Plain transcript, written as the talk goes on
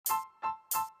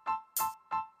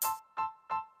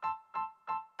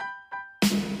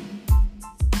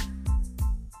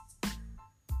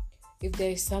If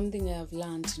there is something I have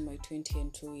learned in my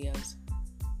 22 years,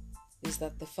 is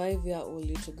that the 5-year-old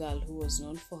little girl who was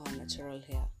known for her natural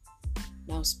hair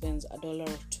now spends $1 or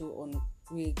 $2 on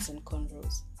wigs and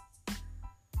cornrows.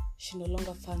 She no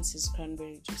longer fancies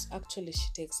cranberry juice. Actually, she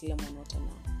takes lemon water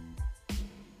now.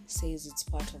 Says it's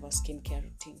part of her skincare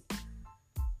routine.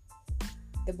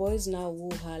 The boys now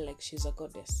woo her like she's a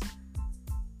goddess.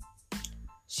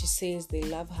 She says they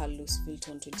love her loose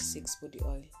Wilton 26 body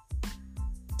oil.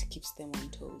 It keeps them on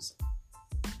toes.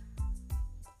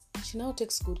 She now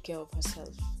takes good care of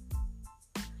herself.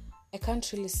 I can't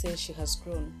really say she has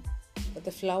grown, but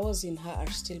the flowers in her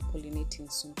are still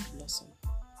pollinating soon to blossom.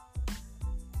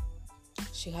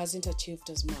 She hasn't achieved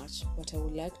as much, but I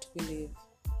would like to believe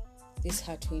this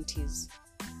her 20s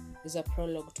is a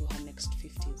prologue to her next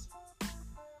 50s.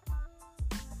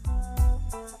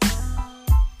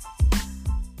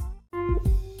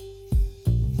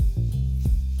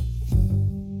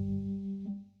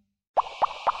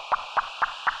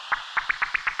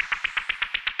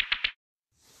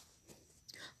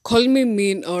 Call me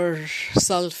mean or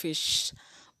selfish,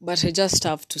 but I just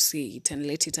have to say it and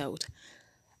let it out.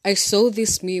 I saw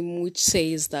this meme which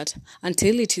says that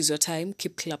until it is your time,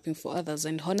 keep clapping for others.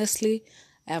 And honestly,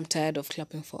 I am tired of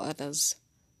clapping for others.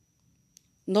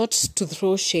 Not to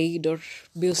throw shade or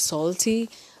be salty,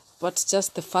 but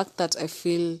just the fact that I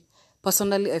feel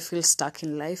stuck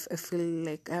in life. I feel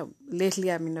like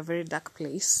lately I'm in a very dark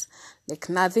place. Like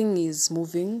nothing is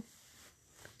moving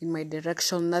in my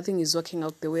direction. Nothing is working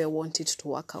out the way I want it to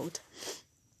work out.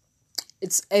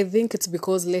 I think it's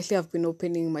because lately I've been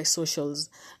opening my socials,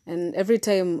 and every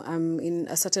time I'm in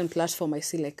a certain platform, I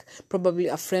see like probably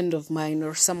a friend of mine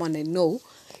or someone I know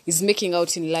is making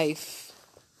out in life.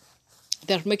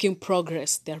 They're making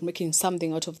progress. They're making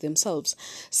something out of themselves.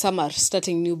 Some are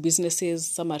starting new businesses.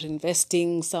 Some are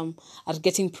investing. Some are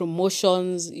getting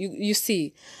promotions. You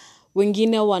see,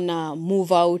 wengine wana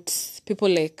move out. People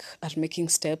like are making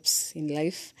steps in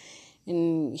life.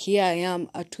 And here I am,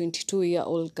 a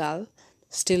 22-year-old girl,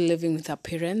 still living with her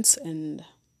parents, and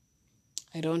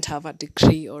I don't have a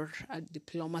degree or a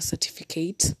diploma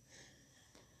certificate.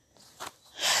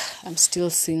 I'm still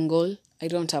single. I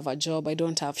don't have a job. I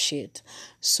don't have shit.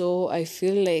 So I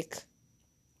feel like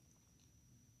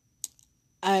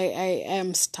I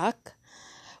am stuck.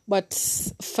 But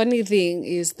funny thing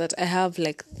is that I have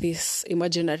like these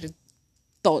imaginary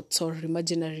thoughts or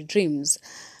imaginary dreams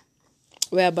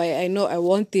whereby I know I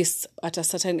want this at a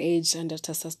certain age, and at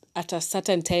a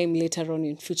certain time later on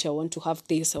in future, I want to have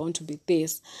this, I want to be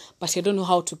this, but I don't know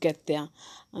how to get there.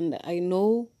 And I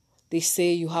know they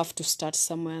say you have to start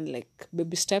somewhere and like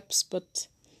baby steps, but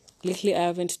lately I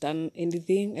haven't done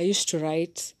anything. I used to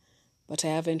write, but I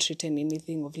haven't written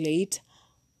anything of late.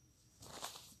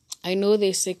 I know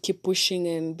they say keep pushing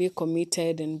and be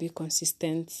committed and be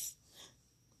consistent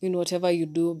in whatever you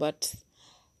do, but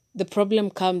the problem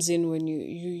comes in when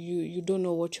you don't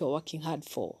know what you're working hard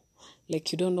for. Like,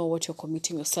 you don't know what you're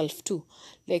committing yourself to.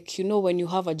 Like, when you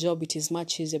have a job, it is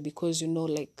much easier because,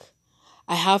 like,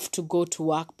 I have to go to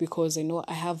work because I know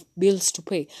I have bills to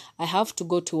pay. I have to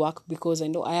go to work because I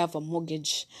know I have a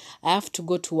mortgage. I have to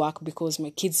go to work because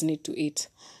my kids need to eat.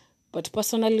 But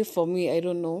personally, for me, I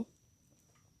don't know.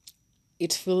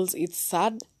 It's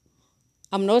sad.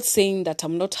 I'm not saying that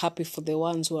I'm not happy for the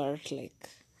ones who are, like,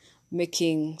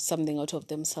 making something out of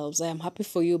themselves. I am happy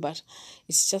for you, but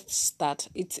it's just that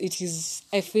it is,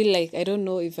 I feel like I don't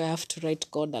know if I have to write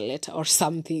God a letter or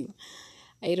something.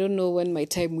 I don't know when my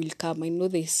time will come. I know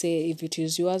they say if it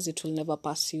is yours, it will never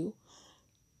pass you.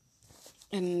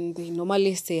 And they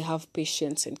normally say have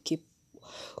patience and keep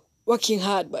working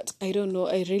hard, but I don't know.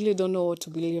 I really don't know what to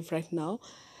believe right now.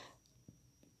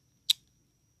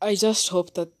 I just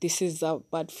hope that this is a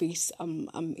bad phase I'm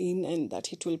in, and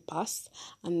that it will pass,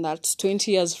 and that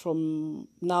 20 years from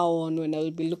now on, when I will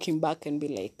be looking back and be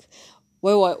like,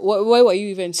 why were you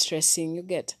even stressing? You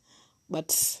get?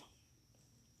 But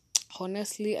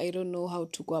honestly, I don't know how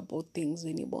to go about things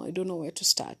anymore. I don't know where to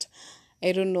start.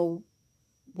 I don't know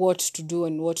what to do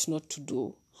and what not to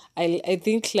do. I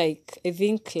think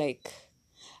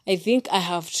I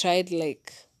have tried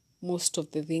like most of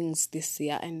the things this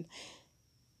year, and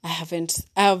I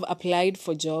have applied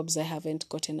for jobs. I haven't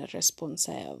gotten a response.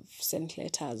 I have sent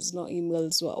letters. No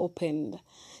emails were opened.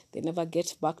 They never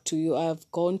get back to you. I have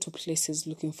gone to places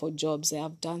looking for jobs. I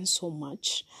have done so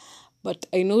much. But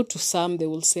I know to some they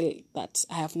will say that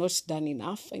I have not done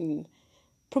enough. And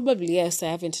probably, yes, I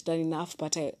haven't done enough,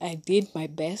 but I did my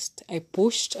best. I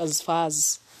pushed as far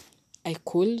as I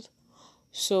could.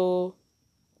 So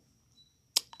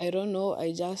I don't know.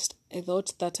 I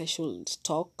thought that I should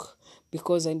talk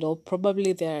because I know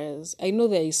probably there is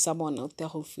someone out there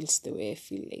who feels the way I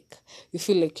feel like. You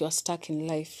feel like you're stuck in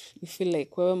life. You feel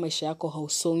like wewe maisha yako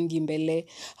hausongi mbele,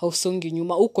 hausongi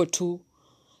nyuma, uko tu.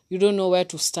 You don't know where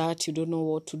to start, you don't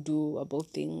know what to do about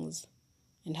things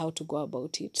and how to go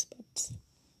about it. But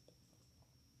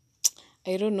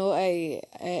I don't know,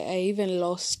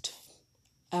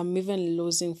 I'm even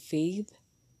losing faith.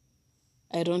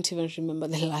 I don't even remember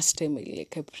the last time I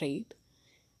prayed.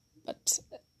 But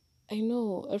I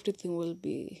know everything will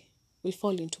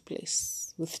fall into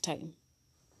place with time.